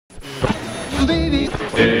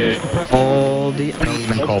All the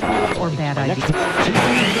or bad ideas.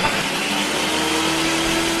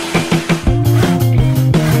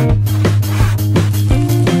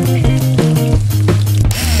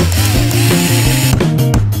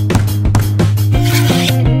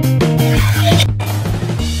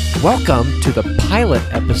 Welcome to the pilot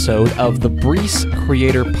episode of the Breece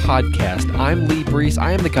Creator Podcast. I'm Lee Breece.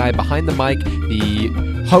 I am the guy behind the mic, the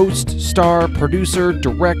host, star, producer,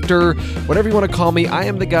 director, whatever you want to call me. I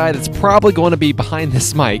am the guy that's probably going to be behind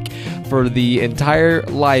this mic for the entire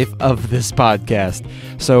life of this podcast.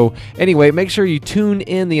 So anyway, make sure you tune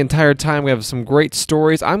in the entire time. We have some great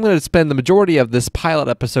stories. I'm going to spend the majority of this pilot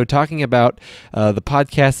episode talking about the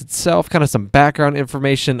podcast itself, kind of some background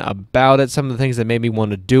information about it, some of the things that made me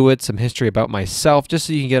want to do it, some history about myself, just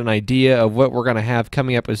so you can get an idea of what we're going to have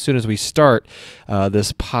coming up as soon as we start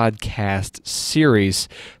this podcast series.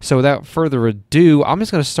 So without further ado, I'm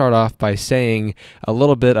just going to start off by saying a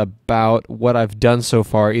little bit about what I've done so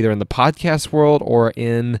far, either in the podcast world or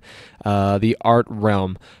in the art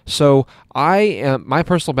realm. So my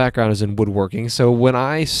personal background is in woodworking. So when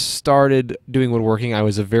I started doing woodworking, I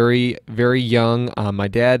was a very, very young. My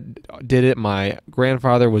dad did it. My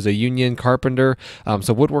grandfather was a union carpenter.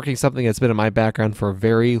 So woodworking is something that's been in my background for a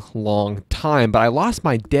very long time. But I lost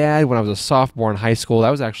my dad when I was a sophomore in high school. That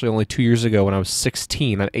was actually only 2 years ago when I was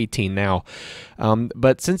 16. I'm 18 now.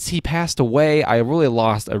 But since he passed away, I really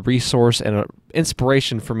lost a resource and an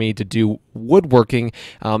inspiration for me to do woodworking.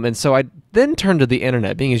 And so I then turned to the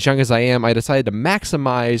internet. Being as young as I am, I decided to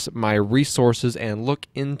maximize my resources and look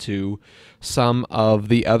into some of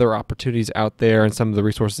the other opportunities out there and some of the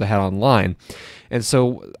resources I had online. And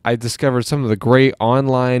so I discovered some of the great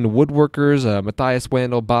online woodworkers, Matthias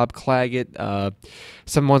Wandel, Bob Claggett,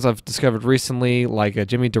 some ones I've discovered recently like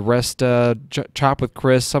Jimmy DiResta, Chop with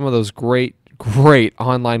Chris, some of those great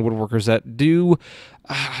online woodworkers that do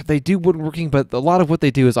woodworking, but a lot of what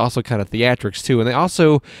they do is also kind of theatrics too. And they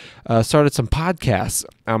also started some podcasts.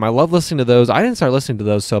 I love listening to those. I didn't start listening to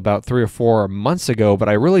those till about 3 or 4 months ago, but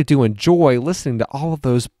I really do enjoy listening to all of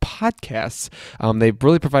those podcasts. They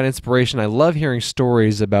really provide inspiration. I love hearing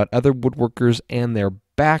stories about other woodworkers and their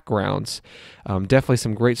backgrounds. Definitely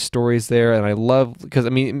some great stories there, and I love, because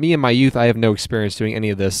me in my youth, I have no experience doing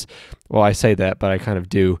any of this. Well, I say that, but I kind of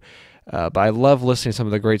do. But I love listening to some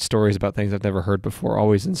of the great stories about things I've never heard before,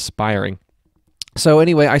 always inspiring. So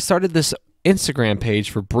anyway, I started this Instagram page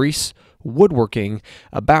for Breece Woodworking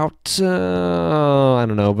about, I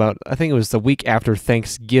think it was the week after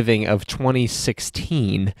Thanksgiving of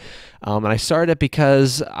 2016. And I started it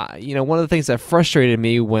because, one of the things that frustrated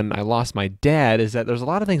me when I lost my dad is that there's a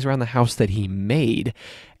lot of things around the house that he made,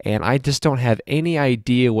 and I just don't have any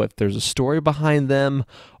idea what there's a story behind them,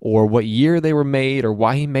 or what year they were made, or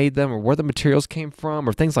why he made them, or where the materials came from,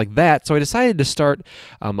 or things like that. So I decided to start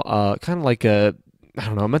kind of like a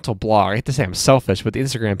mental blog. I hate to say I'm selfish, but the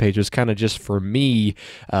Instagram page was kind of just for me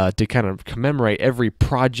to kind of commemorate every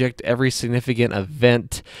project, every significant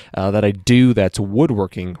event that I do that's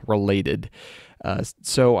woodworking related.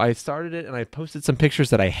 So I started it, and I posted some pictures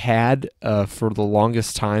that I had for the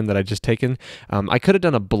longest time that I'd just taken. I could have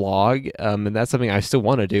done a blog, and that's something I still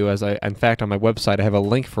want to do. In fact, on my website, I have a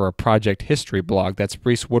link for a project history blog. That's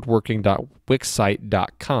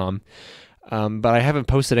breecewoodworking.wixsite.com. But I haven't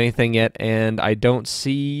posted anything yet, and I don't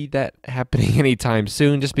see that happening anytime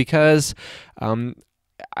soon, just because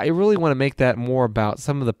I really want to make that more about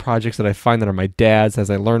some of the projects that I find that are my dad's,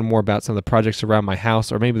 as I learn more about some of the projects around my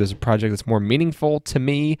house, or maybe there's a project that's more meaningful to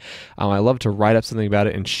me. I love to write up something about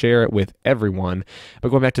it and share it with everyone. But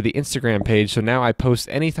going back to the Instagram page, so now I post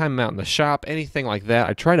anytime I'm out in the shop, anything like that.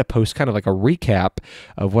 I try to post kind of like a recap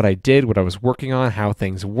of what I did, what I was working on, how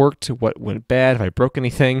things worked, what went bad, if I broke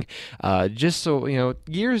anything, just so,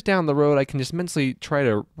 years down the road, I can just mentally try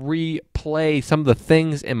to replay some of the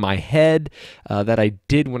things in my head that I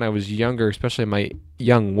did when I was younger, especially in my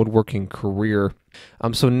young woodworking career.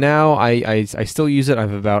 So now I still use it. I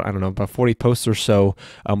have about 40 posts or so.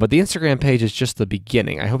 But the Instagram page is just the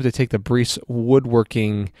beginning. I hope to take the Breece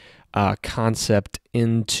woodworking concept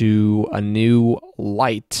into a new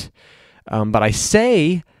light. But I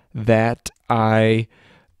say that I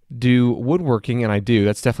do woodworking, and I do.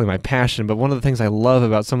 That's definitely my passion. But one of the things I love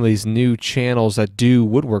about some of these new channels that do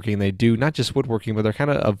woodworking, they do not just woodworking, but they're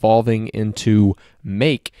kind of evolving into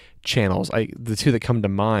make channels. The two that come to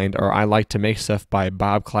mind are I Like to Make Stuff by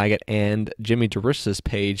Bob Claggett and Jimmy DiRista's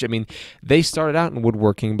page. They started out in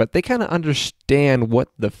woodworking, but they kind of understand what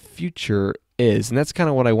the future is. And that's kind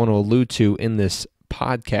of what I want to allude to in this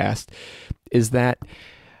podcast, is that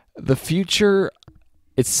the future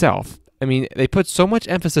itself, I mean, they put so much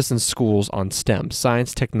emphasis in schools on STEM,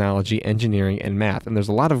 science, technology, engineering, and math, and there's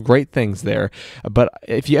a lot of great things there. But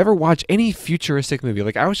if you ever watch any futuristic movie,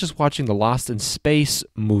 like I was just watching the Lost in Space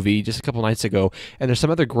movie just a couple nights ago, and there's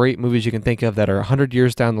some other great movies you can think of that are 100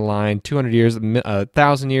 years down the line, 200 years,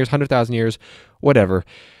 1,000 years, 100,000 years, whatever.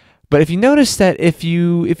 But if you notice that if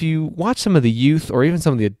you watch some of the youth or even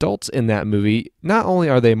some of the adults in that movie, not only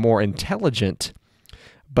are they more intelligent,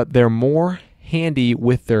 but they're more handy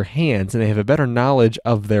with their hands, and they have a better knowledge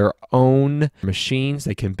of their own machines.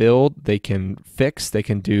 They can build, they can fix, they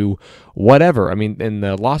can do whatever. I mean, in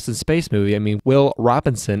the Lost in Space movie, I mean, Will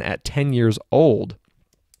Robinson at 10 years old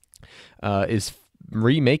is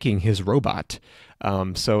remaking his robot.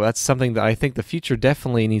 So that's something that I think the future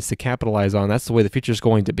definitely needs to capitalize on. That's the way the future is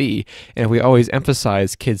going to be. And we always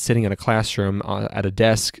emphasize kids sitting in a classroom at a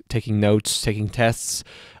desk, taking notes, taking tests,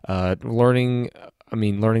 learning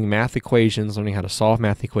math equations, learning how to solve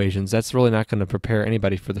math equations. That's really not going to prepare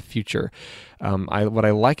anybody for the future. What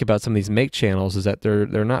I like about some of these make channels is that they're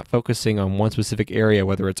not focusing on one specific area,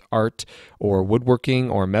 whether it's art or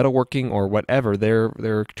woodworking or metalworking or whatever.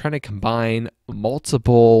 They're trying to combine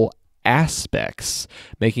multiple aspects,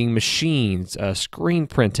 making machines, screen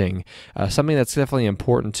printing, something that's definitely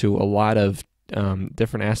important to a lot of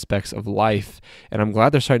different aspects of life, and I'm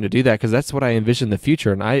glad they're starting to do that, because that's what I envision the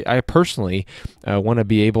future. And I personally want to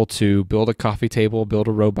be able to build a coffee table, build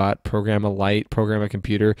a robot, program a light, program a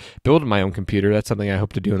computer, build my own computer. That's something I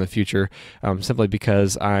hope to do in the future, simply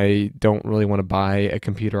because I don't really want to buy a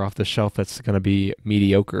computer off the shelf that's going to be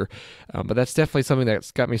mediocre. But that's definitely something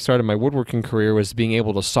that's got me started my woodworking career, was being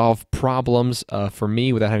able to solve problems for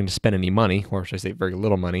me without having to spend any money, or should I say very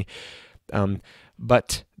little money.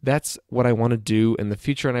 But that's what I want to do in the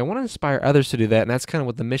future, and I want to inspire others to do that, and that's kind of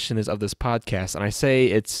what the mission is of this podcast. And I say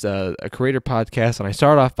it's a creator podcast, and I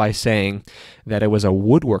start off by saying that it was a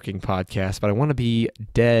woodworking podcast, but I want to be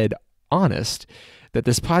dead honest that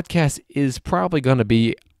this podcast is probably going to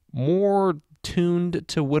be more tuned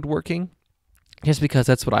to woodworking, just because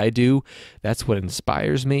that's what I do. That's what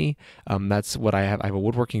inspires me. That's what I have. I have a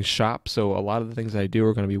woodworking shop, so a lot of the things I do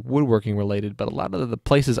are going to be woodworking related. But a lot of the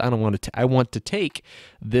places I want to take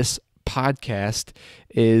this podcast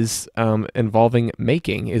is involving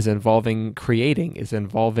making, is involving creating, is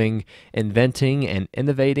involving inventing and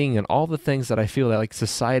innovating, and all the things that I feel that like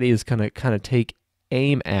society is going to kind of take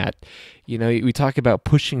aim at. You know, we talk about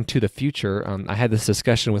pushing to the future. I had this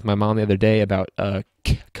discussion with my mom the other day about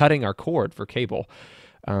cutting our cord for cable,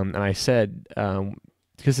 and I said,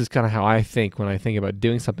 this is kind of how I think when I think about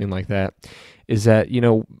doing something like that, is that, you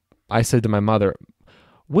know, I said to my mother,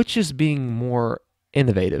 which is being more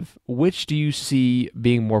innovative? Which do you see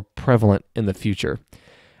being more prevalent in the future?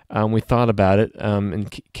 We thought about it, and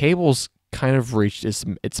cable's kind of reached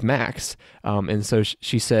its max, and so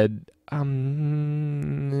she said, okay,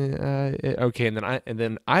 and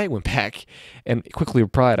then I went back and quickly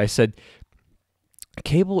replied. I said,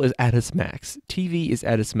 cable is at its max. TV is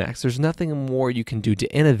at its max. There's nothing more you can do to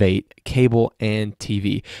innovate cable and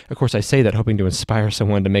TV. Of course, I say that hoping to inspire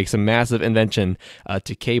someone to make some massive invention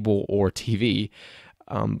to cable or TV.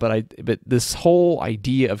 But this whole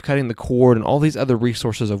idea of cutting the cord and all these other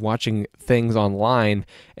resources of watching things online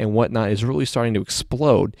and whatnot is really starting to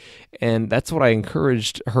explode. And that's what I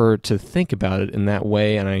encouraged her to think about it in that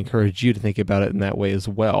way, and I encourage you to think about it in that way as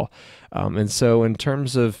well. And so in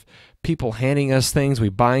terms of people handing us things, we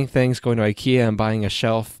buying things, going to IKEA and buying a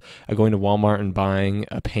shelf, going to Walmart and buying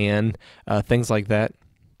a pan, things like that.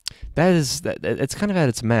 It's kind of at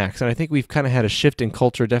its max, and I think we've kind of had a shift in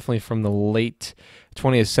culture, definitely from the late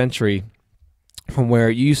 20th century, from where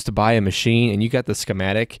you used to buy a machine and you got the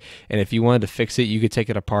schematic, and if you wanted to fix it, you could take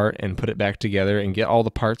it apart and put it back together and get all the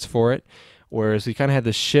parts for it. Whereas we kind of had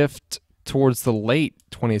the shift towards the late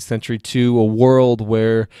 20th century to a world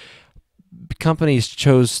where companies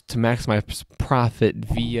chose to maximize profit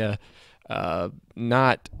via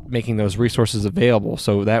not making those resources available.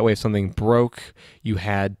 So that way, if something broke, you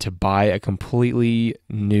had to buy a completely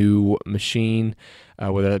new machine,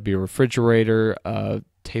 whether that be a refrigerator, a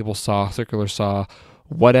table saw, circular saw,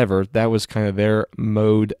 whatever. That was kind of their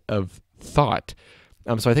mode of thought.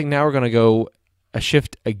 So I think now we're going to go a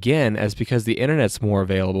shift again, as because the internet's more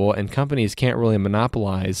available and companies can't really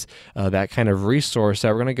monopolize that kind of resource, that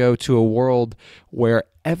we're going to go to a world where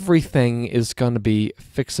everything is going to be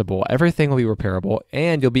fixable, everything will be repairable,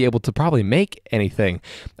 and you'll be able to probably make anything.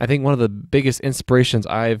 I think one of the biggest inspirations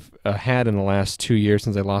I've had in the last 2 years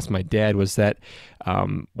since I lost my dad was that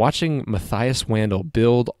watching Matthias Wandel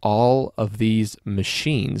build all of these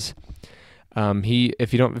machines,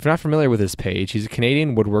 If you're not familiar with his page, he's a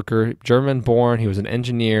Canadian woodworker, German-born. He was an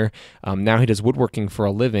engineer. Now he does woodworking for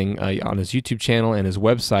a living on his YouTube channel and his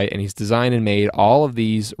website, and he's designed and made all of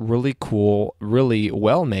these really cool, really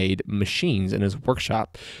well-made machines in his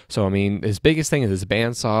workshop. So, I mean, his biggest thing is his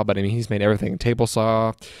bandsaw, but I mean, he's made everything: table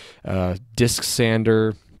saw, disc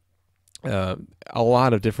sander, a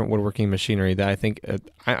lot of different woodworking machinery that I think.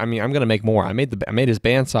 I mean, I'm gonna make more. I made his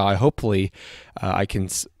bandsaw. Hopefully, I can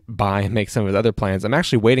buy and make some of his other plans. I'm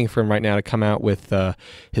actually waiting for him right now to come out with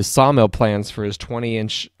his sawmill plans for his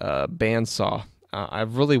 20-inch bandsaw.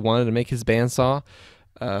 I've really wanted to make his bandsaw,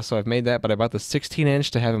 so I've made that. But I bought the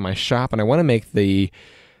 16-inch to have in my shop, and I want to make the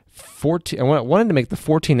 14. I wanted to make the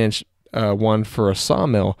 14-inch one for a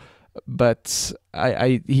sawmill. But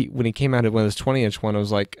when he came out with his 20-inch one, I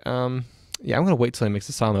was like, yeah, I'm going to wait till he makes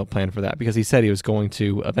a sawmill plan for that, because he said he was going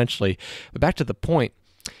to eventually. But back to the point.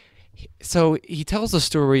 So he tells a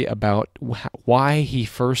story about why he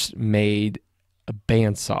first made a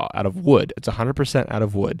bandsaw out of wood. It's 100% out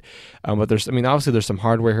of wood. But obviously there's some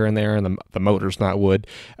hardware here and there, and the motor's not wood.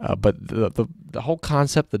 But the whole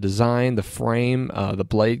concept, the design, the frame, the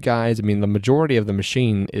blade guides, I mean, the majority of the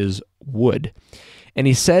machine is wood. And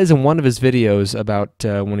he says in one of his videos about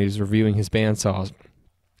when he was reviewing his bandsaws,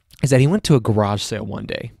 is that he went to a garage sale one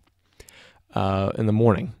day in the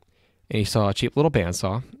morning, and he saw a cheap little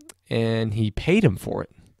bandsaw, and he paid him for it.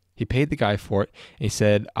 He paid the guy for it, and he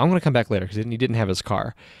said, I'm going to come back later, because he didn't have his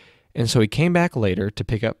car. And so he came back later to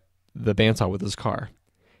pick up the bandsaw with his car.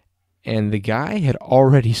 And the guy had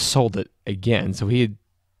already sold it again. So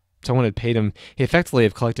someone had paid him. He effectively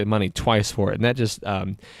had collected money twice for it, and that just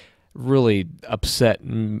really upset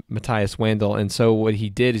Matthias Wandel. And so what he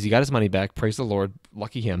did is he got his money back. Praise the Lord,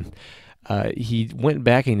 lucky him. He went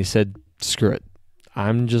back and he said, screw it,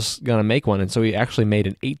 I'm just gonna make one. And so he actually made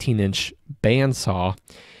an 18-inch bandsaw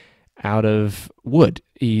out of wood.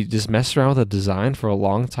 He just messed around with the design for a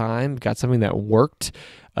long time, got something that worked,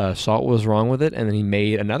 saw what was wrong with it, and then he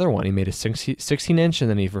made another one. He made a 16-inch, and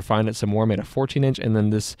then he refined it some more, made a 14-inch, and then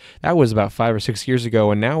that was about 5 or 6 years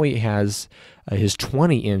ago, and now he has his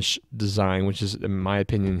 20-inch design, which is, in my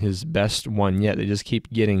opinion, his best one yet. They just keep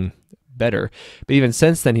getting better. But even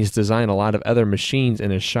since then, he's designed a lot of other machines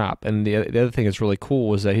in his shop, and the other thing that's really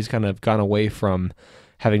cool is that he's kind of gone away from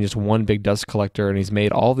having just one big dust collector, and he's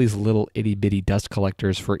made all these little itty-bitty dust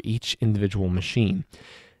collectors for each individual machine.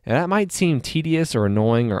 And that might seem tedious or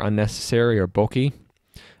annoying or unnecessary or bulky,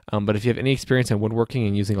 but if you have any experience in woodworking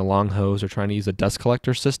and using a long hose or trying to use a dust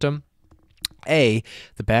collector system, A,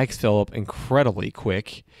 the bags fill up incredibly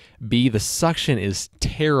quick. B, the suction is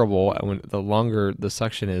terrible when the longer the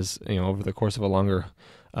suction is, over the course of a longer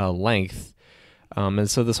length. And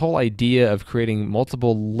so this whole idea of creating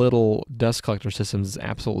multiple little dust collector systems is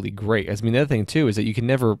absolutely great. I mean, the other thing too is that you can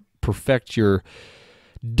never perfect your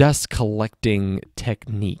dust collecting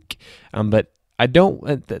technique, but I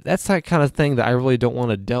don't. That's that kind of thing that I really don't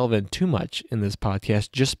want to delve in too much in this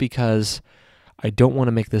podcast, just because I don't want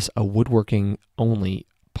to make this a woodworking only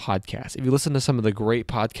podcast. If you listen to some of the great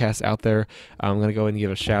podcasts out there, I'm going to go ahead and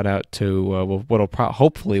give a shout out to what'll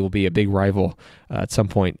hopefully will be a big rival at some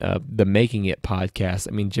point, the Making It podcast.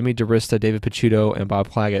 I mean, Jimmy DeRista, David Picciuto, and Bob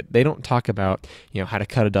Claggett, they don't talk about how to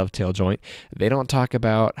cut a dovetail joint. They don't talk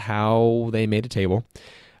about how they made a table.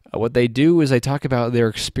 What they do is they talk about their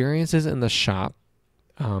experiences in the shop,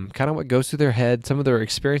 kind of what goes through their head, some of their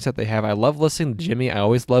experience that they have. I love listening to Jimmy. I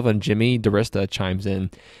always love when Jimmy DeRista chimes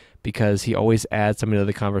in, because he always adds something to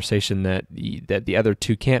the conversation that the other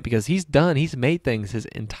two can't, because he's made things his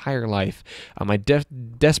entire life. I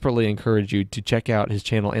desperately encourage you to check out his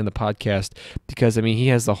channel and the podcast, because he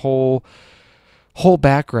has the whole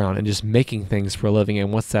background in just making things for a living,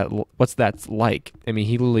 and what's that's like.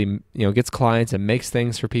 He literally gets clients and makes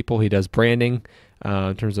things for people. He does branding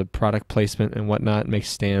in terms of product placement and whatnot,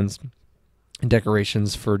 makes stands and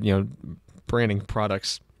decorations for branding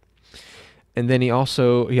products. And then he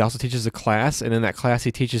also teaches a class, and in that class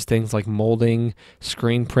he teaches things like molding,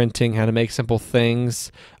 screen printing, how to make simple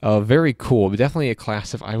things. Very cool. But definitely a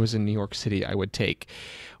class, if I was in New York City, I would take,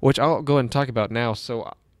 which I'll go ahead and talk about now.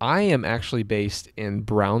 So I am actually based in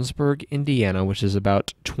Brownsburg, Indiana, which is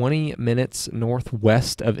about 20 minutes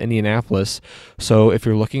northwest of Indianapolis. So if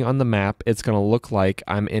you're looking on the map, it's going to look like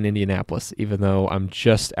I'm in Indianapolis, even though I'm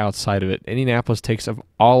just outside of it. Indianapolis takes up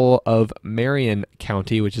all of Marion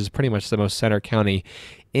County, which is pretty much the most center county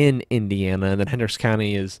in Indiana, and then Hendricks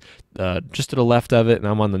County is just to the left of it, and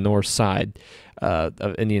I'm on the north side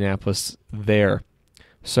of Indianapolis there.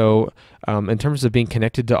 So in terms of being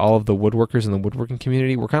connected to all of the woodworkers in the woodworking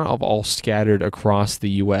community, we're kind of all scattered across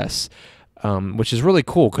the U.S. which is really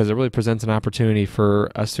cool because it really presents an opportunity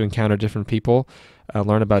for us to encounter different people,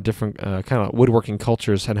 learn about different kind of woodworking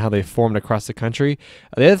cultures and how they formed across the country.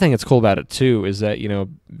 The other thing that's cool about it too is that,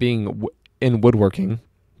 being in woodworking,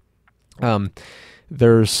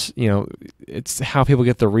 there's, it's how people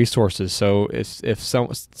get their resources. So if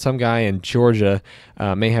some guy in Georgia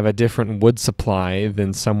may have a different wood supply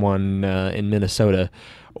than someone in Minnesota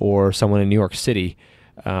or someone in New York City.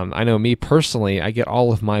 I know me personally, I get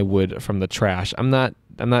all of my wood from the trash. I'm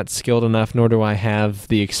not skilled enough, nor do I have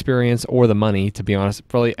the experience or the money, to be honest.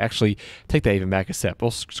 Probably actually take that even back a step.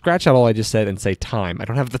 We'll scratch out all I just said and say time. I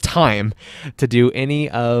don't have the time to do any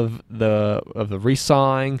of the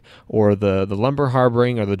resawing or the lumber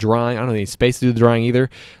harboring or the drying. I don't have any space to do the drying either.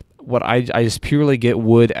 I just purely get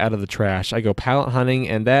wood out of the trash. I go pallet hunting,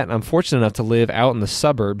 and I'm fortunate enough to live out in the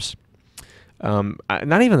suburbs.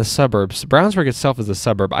 Not even the suburbs. Brownsburg itself is a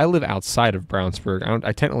suburb. I live outside of Brownsburg.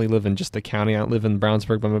 I technically live in just the county. I don't live in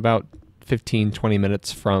Brownsburg, but I'm about 15, 20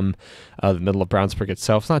 minutes from the middle of Brownsburg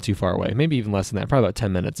itself. It's not too far away. Maybe even less than that. Probably about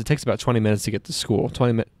 10 minutes. It takes about 20 minutes to get to school.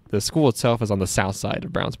 The school itself is on the south side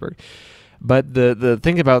of Brownsburg. But the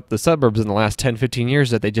thing about the suburbs in the last 10, 15 years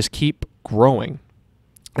is that they just keep growing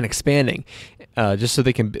and expanding, just so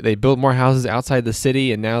they build more houses outside the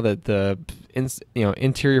city. And now that the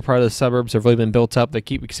interior part of the suburbs have really been built up, they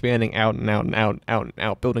keep expanding out and out and out and out and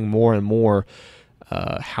out, building more and more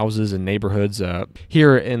houses and neighborhoods.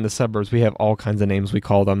 Here in the suburbs, we have all kinds of names we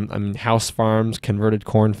call them. I mean, house farms, converted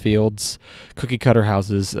cornfields, cookie cutter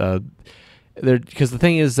houses. Because the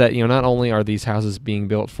thing is that, not only are these houses being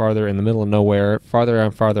built farther in the middle of nowhere, farther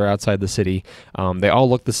and farther outside the city, they all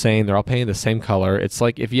look the same. They're all painted the same color. It's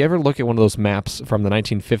like if you ever look at one of those maps from the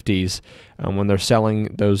 1950s when they're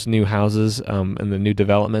selling those new houses and the new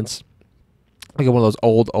developments, like one of those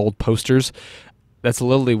old posters. That's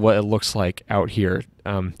literally what it looks like out here.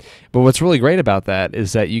 But what's really great about that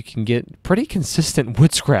is that you can get pretty consistent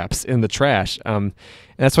wood scraps in the trash. And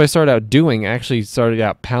that's what I started out doing. I actually started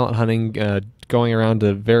out pallet hunting, going around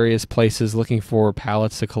to various places looking for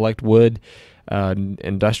pallets to collect wood,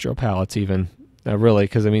 industrial pallets even, really.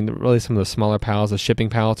 Because, really some of the smaller pallets, the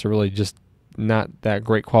shipping pallets are really just not that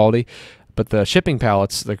great quality. But the shipping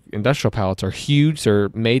pallets, the industrial pallets, are huge. They're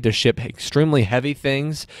made to ship extremely heavy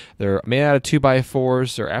things. They're made out of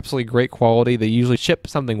 2x4s. They're absolutely great quality. They usually ship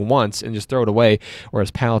something once and just throw it away,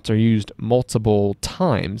 whereas pallets are used multiple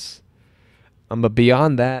times. But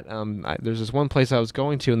beyond that, there's this one place I was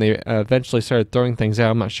going to, and they eventually started throwing things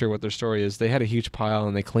out. I'm not sure what their story is. They had a huge pile,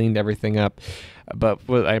 and they cleaned everything up. But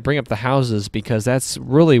I bring up the houses because that's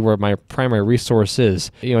really where my primary resource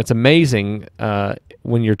is. It's amazing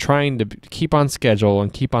when you're trying to keep on schedule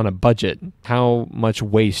and keep on a budget, how much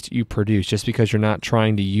waste you produce just because you're not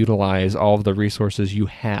trying to utilize all of the resources you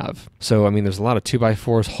have. So, there's a lot of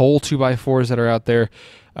 2x4s, whole 2x4s that are out there.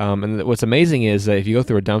 And what's amazing is that if you go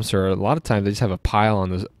through a dumpster, a lot of times they just have a pile in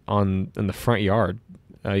the front yard.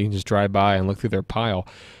 You can just drive by and look through their pile.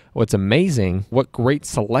 What's amazing, what great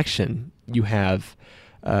selection you have.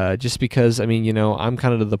 Just because, I'm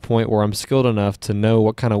kind of to the point where I'm skilled enough to know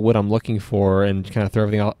what kind of wood I'm looking for and kind of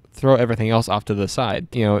throw everything else off to the side.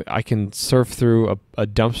 I can surf through a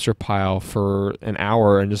dumpster pile for an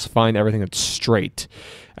hour and just find everything that's straight.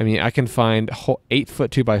 I can find 8-foot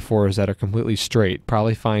 2x4s that are completely straight,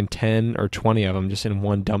 probably find 10 or 20 of them just in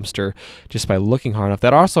one dumpster just by looking hard enough,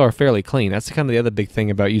 that also are fairly clean. That's kind of the other big thing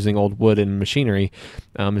about using old wood and machinery,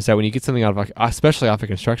 is that when you get something out of, especially off a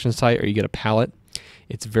construction site or you get a pallet,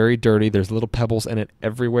 it's very dirty. There's little pebbles in it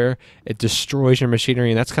everywhere. It destroys your machinery,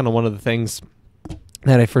 and that's kind of one of the things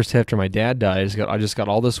that I first hit after my dad died. I just got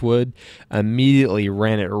all this wood, immediately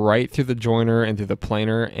ran it right through the joiner and through the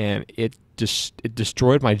planer, and it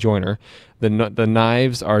destroyed my joiner. The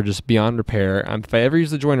knives are just beyond repair. If I ever use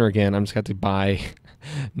the joiner again, I'm just got to buy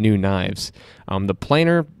new knives. The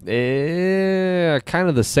planer, kind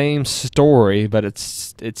of the same story, but it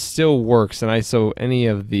still works. And so any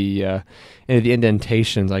of the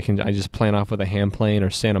indentations, I just plane off with a hand plane or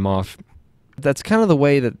sand them off. That's kind of the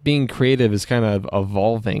way that being creative is kind of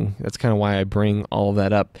evolving. That's kind of why I bring all of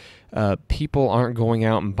that up. People aren't going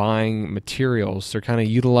out and buying materials. They're kind of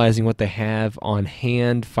utilizing what they have on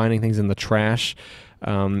hand, finding things in the trash.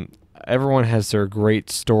 Everyone has their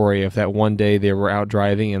great story of that one day they were out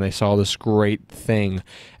driving and they saw this great thing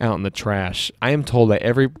out in the trash. I am told that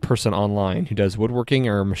every person online who does woodworking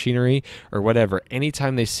or machinery or whatever,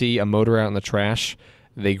 anytime they see a motor out in the trash,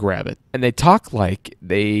 they grab it. And they talk like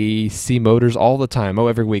they see motors all the time. Oh,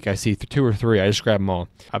 every week I see 2 or 3. I just grab them all.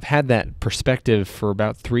 I've had that perspective for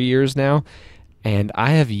about 3 years now, and I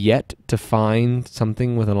have yet to find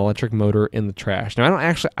something with an electric motor in the trash. Now,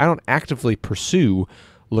 I don't actively pursue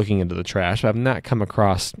looking into the trash. But I've not come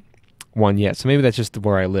across one yet. So maybe that's just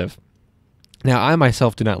where I live. Now, I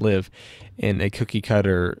myself do not live in a cookie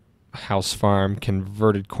cutter house farm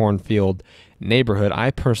converted cornfield neighborhood.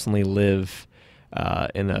 I personally live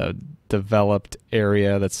in a developed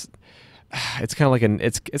area that's it's kind of like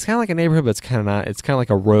it's kind of like a neighborhood, but it's kind of not. It's kind of like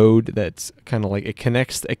a road that's kind of like it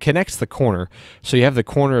connects the corner. So you have the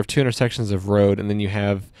corner of two intersections of road, and then you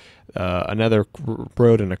have another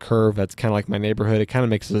road and a curve. That's kind of like my neighborhood. It kind of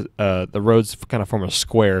makes the roads kind of form a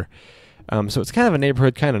square. So it's kind of a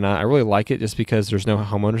neighborhood, kind of not. I really like it just because there's no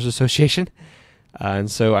homeowners association, and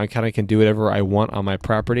so I kind of can do whatever I want on my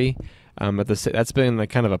property. That's been a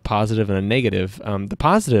kind of a positive and a negative. The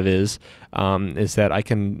positive is that I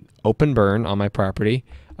can open burn on my property.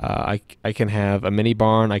 I can have a mini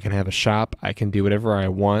barn. I can have a shop. I can do whatever I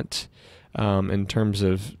want in terms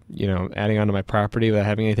of adding onto my property without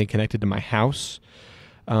having anything connected to my house.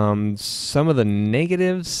 Some of the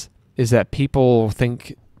negatives is that people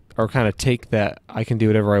think or kind of take that I can do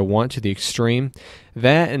whatever I want to the extreme.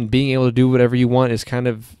 That and being able to do whatever you want is kind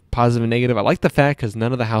of positive and negative. I like the fact because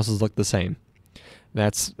none of the houses look the same.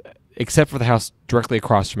 That's except for the house directly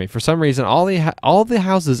across from me. For some reason, all the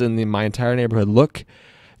houses in my entire neighborhood look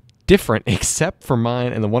different, except for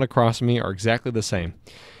mine and the one across from me are exactly the same.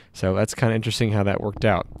 So that's kind of interesting how that worked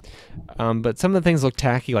out. But some of the things look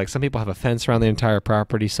tacky. Like some people have a fence around the entire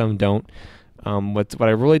property, some don't. What I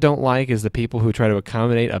really don't like is the people who try to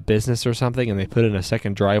accommodate a business or something and they put in a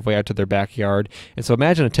second driveway out to their backyard. And so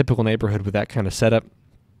imagine a typical neighborhood with that kind of setup.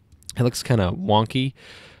 It looks kind of wonky,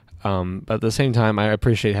 but at the same time, I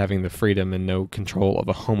appreciate having the freedom and no control of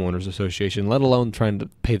a homeowners association, let alone trying to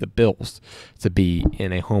pay the bills to be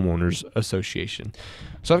in a homeowners association.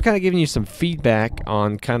 So I've kind of given you some feedback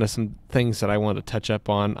on kind of some things that I want to touch up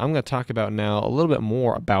on. I'm going to talk about now a little bit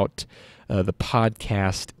more about the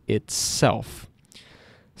podcast itself.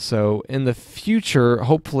 So in the future,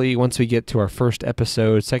 hopefully once we get to our first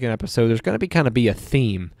episode, second episode, there's going to be a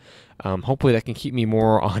theme. Hopefully that can keep me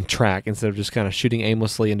more on track instead of just kind of shooting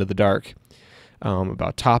aimlessly into the dark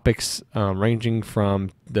about topics ranging from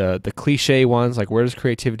the cliche ones, like where does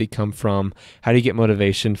creativity come from, how do you get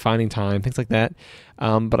motivation, finding time, things like that.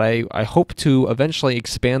 But I hope to eventually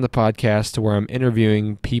expand the podcast to where I'm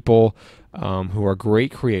interviewing people who are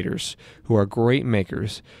great creators, who are great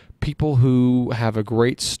makers, people who have a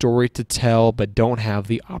great story to tell but don't have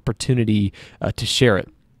the opportunity to share it.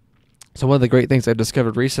 So one of the great things I've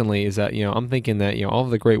discovered recently is that, I'm thinking that, all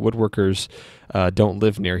of the great woodworkers don't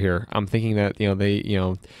live near here. I'm thinking that,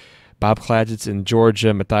 Bob Cladgett's in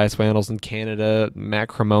Georgia, Matthias Wandel's in Canada, Matt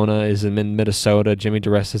Cremona is in Minnesota, Jimmy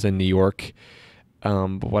DeResta is in New York.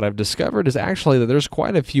 But what I've discovered is actually that there's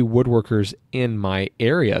quite a few woodworkers in my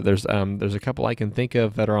area. There's a couple I can think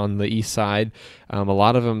of that are on the east side. A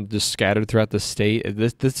lot of them just scattered throughout the state.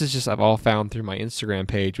 This is just I've all found through my Instagram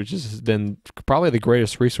page, which has been probably the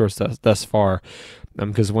greatest resource thus far.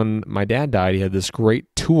 Because when my dad died, he had this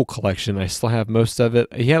great tool collection. I still have most of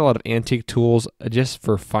it. He had a lot of antique tools. Just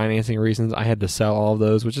for financing reasons, I had to sell all of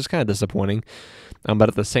those, which is kind of disappointing. But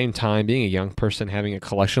at the same time, being a young person, having a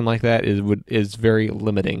collection like that is very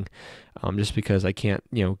limiting, just because I can't,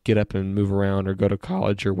 get up and move around or go to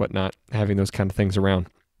college or whatnot, having those kind of things around.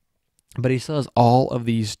 But he still has all of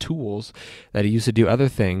these tools that he used to do other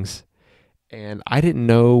things, and I didn't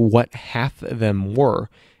know what half of them were.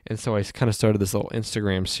 And so I kind of started this little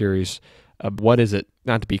Instagram series of what is it,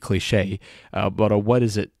 not to be cliche, but a what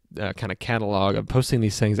is it kind of catalog of posting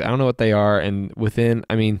these things. I don't know what they are. And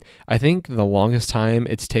I think the longest time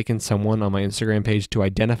it's taken someone on my Instagram page to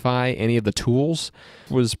identify any of the tools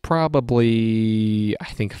was probably,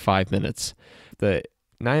 5 minutes. The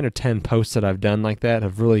 9 or 10 posts that I've done like that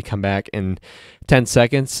have really come back in 10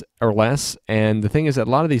 seconds or less. And the thing is that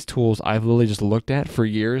a lot of these tools I've literally just looked at for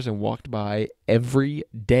years and walked by every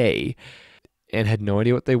day and had no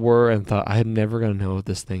idea what they were and thought I'm never going to know what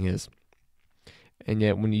this thing is. And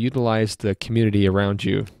yet when you utilize the community around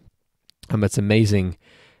you, it's amazing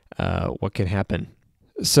what can happen.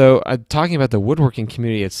 So talking about the woodworking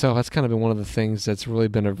community itself, that's kind of been one of the things that's really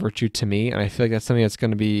been a virtue to me. And I feel like that's something that's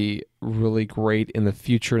going to be really great in the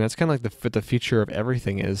future. And that's kind of like the future of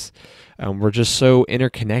everything is. We're just so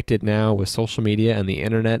interconnected now with social media and the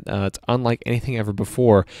internet. It's unlike anything ever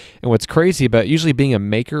before. And what's crazy about usually being a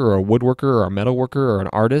maker or a woodworker or a metalworker or an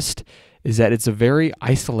artist is that it's a very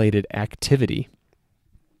isolated activity.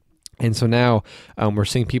 And so now we're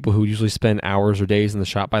seeing people who usually spend hours or days in the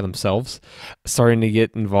shop by themselves starting to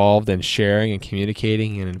get involved and sharing and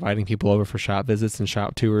communicating and inviting people over for shop visits and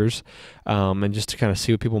shop tours, and just to kind of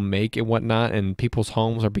see what people make and whatnot. And people's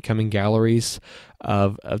homes are becoming galleries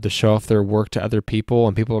of to show off their work to other people,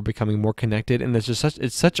 and people are becoming more connected. And it's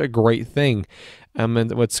just such a great thing.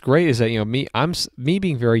 And what's great is that me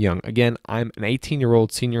being very young. Again, I'm an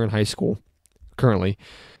 18-year-old senior in high school currently.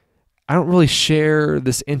 I don't really share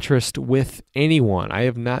this interest with anyone. I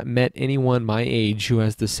have not met anyone my age who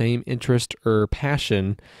has the same interest or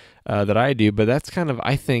passion that I do, but that's kind of,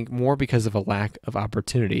 I think, more because of a lack of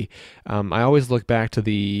opportunity. I always look back to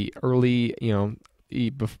the early,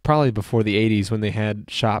 probably before the 80s when they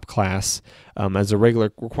had shop class as a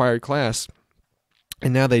regular required class.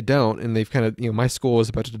 And now they don't, and they've kind of, my school is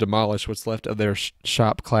about to demolish what's left of their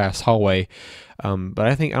shop class hallway. But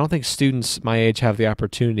I don't think students my age have the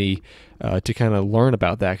opportunity to kind of learn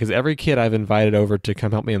about that, because every kid I've invited over to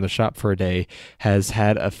come help me in the shop for a day has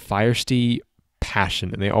had a feisty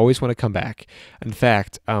passion, and they always want to come back. In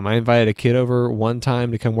fact, I invited a kid over one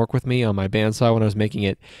time to come work with me on my bandsaw when I was making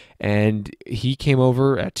it, and he came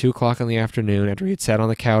over at 2 o'clock in the afternoon after he had sat on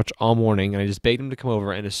the couch all morning, and I just begged him to come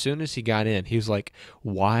over. And as soon as he got in, he was like,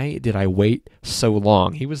 "Why did I wait so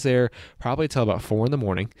long?" He was there probably till about 4 in the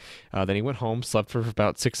morning. Then he went home, slept for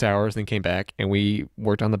about 6 hours, then came back, and we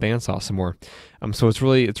worked on the bandsaw some more. So it's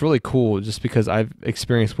really cool, just because I've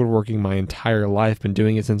experienced woodworking my entire life, been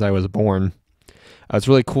doing it since I was born. It's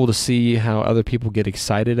really cool to see how other people get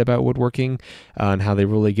excited about woodworking and how they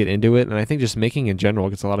really get into it. And I think just making in general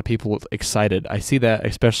gets a lot of people excited. I see that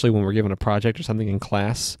especially when we're given a project or something in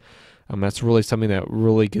class. That's really something that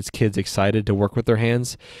really gets kids excited to work with their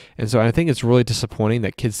hands. And so I think it's really disappointing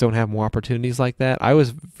that kids don't have more opportunities like that. I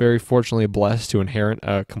was very fortunately blessed to inherit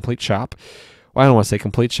a complete shop. Well, I don't want to say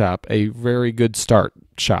complete shop, a very good start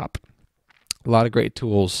shop. A lot of great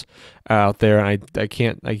tools out there, and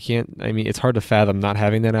I mean, it's hard to fathom not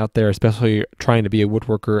having that out there, especially trying to be a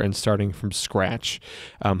woodworker and starting from scratch.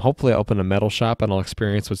 Hopefully I'll open a metal shop and I'll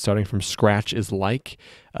experience what starting from scratch is like.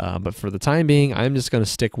 But for the time being, I'm just going to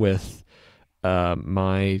stick with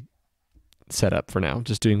my setup for now,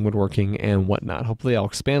 just doing woodworking and whatnot. Hopefully I'll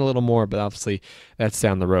expand a little more, but obviously that's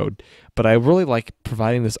down the road. But I really like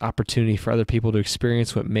providing this opportunity for other people to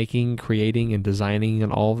experience what making, creating, and designing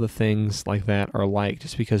and all of the things like that are like,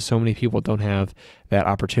 just because so many people don't have that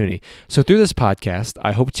opportunity. So through this podcast,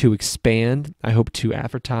 I hope to expand, I hope to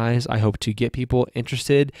advertise, I hope to get people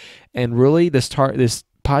interested, and really this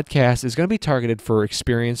podcast is going to be targeted for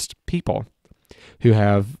experienced people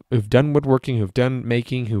who've done woodworking, who've done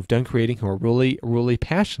making, who've done creating, who are really, really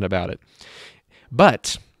passionate about it.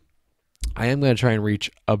 But I am going to try and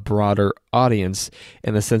reach a broader audience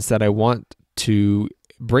in the sense that I want to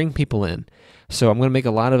bring people in. So I'm going to make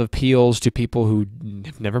a lot of appeals to people who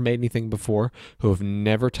have never made anything before, who have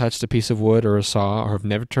never touched a piece of wood or a saw, or have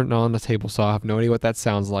never turned on a table saw, have no idea what that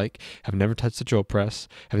sounds like, have never touched a drill press,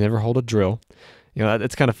 have never held a drill.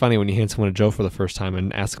 It's kind of funny when you hand someone a drill for the first time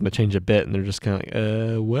and ask them to change a bit, and they're just kind of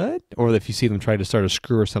like, what? Or if you see them try to start a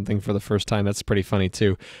screw or something for the first time, that's pretty funny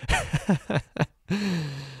too.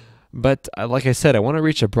 But like I said, I want to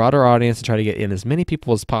reach a broader audience and try to get in as many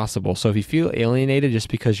people as possible. So if you feel alienated just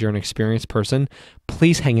because you're an experienced person,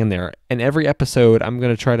 please hang in there. In every episode, I'm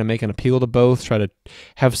going to try to make an appeal to both, try to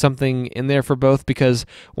have something in there for both, because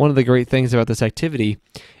one of the great things about this activity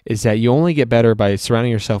is that you only get better by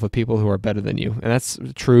surrounding yourself with people who are better than you. And that's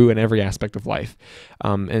true in every aspect of life.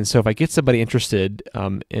 And so if I get somebody interested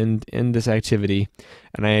in this activity,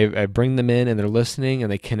 and I bring them in and they're listening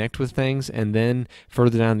and they connect with things, and then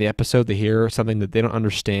further down the episode they hear something that they don't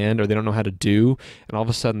understand or they don't know how to do, and all of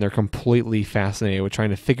a sudden they're completely fascinated with trying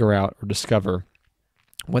to figure out or discover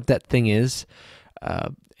what that thing is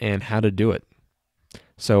and how to do it.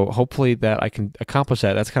 So hopefully that I can accomplish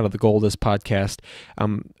that. That's kind of the goal of this podcast.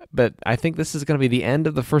 But I think this is going to be the end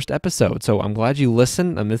of the first episode. So I'm glad you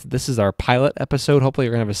listened. And this is our pilot episode. Hopefully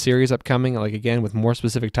you're going to have a series upcoming, like again, with more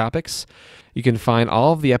specific topics. You can find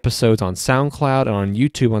all of the episodes on Soundcloud and on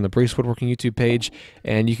YouTube on the Breece Woodworking YouTube page.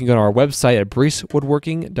 And you can go to our website at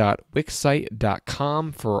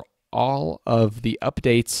breecewoodworking.wixsite.com for all of the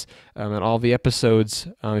updates and all the episodes.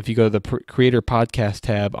 If you go to the Creator Podcast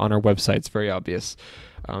tab on our website, it's very obvious.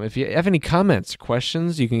 If you have any comments or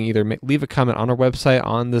questions, you can either leave a comment on our website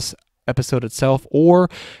on this episode itself, or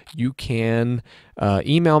you can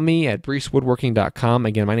email me at breecewoodworking.com.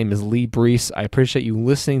 Again, my name is Lee Breece. I appreciate you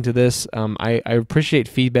listening to this. I appreciate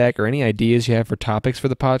feedback or any ideas you have for topics for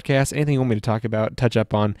the podcast. Anything you want me to talk about, touch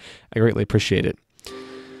up on, I greatly appreciate it.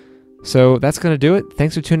 So that's going to do it.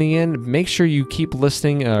 Thanks for tuning in. Make sure you keep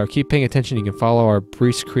listening or keep paying attention. You can follow our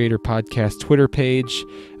Breece Creator Podcast Twitter page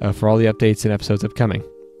for all the updates and episodes upcoming.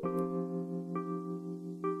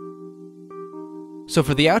 So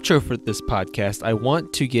for the outro for this podcast, I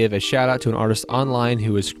want to give a shout out to an artist online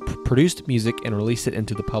who has produced music and released it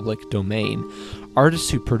into the public domain. Artists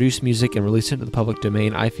who produce music and release it into the public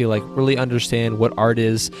domain, I feel like really understand what art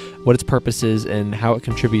is, what its purpose is, and how it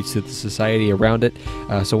contributes to the society around it.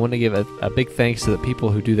 So I want to give a big thanks to the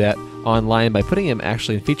people who do that online by putting them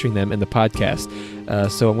actually and featuring them in the podcast.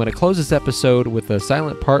 So I'm going to close this episode with the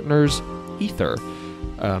Silent Partners Ether.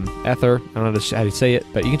 Ether, I don't know how to say it,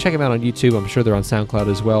 but you can check them out on YouTube. I'm sure they're on SoundCloud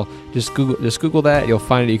as well. Just Google that, you'll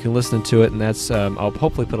find it. You can listen to it, and that's I'll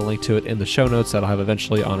hopefully put a link to it in the show notes that I'll have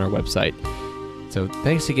eventually on our website. So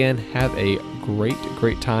thanks again. Have a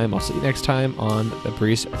great time. I'll see you next time on the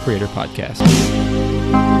Breece Creator Podcast.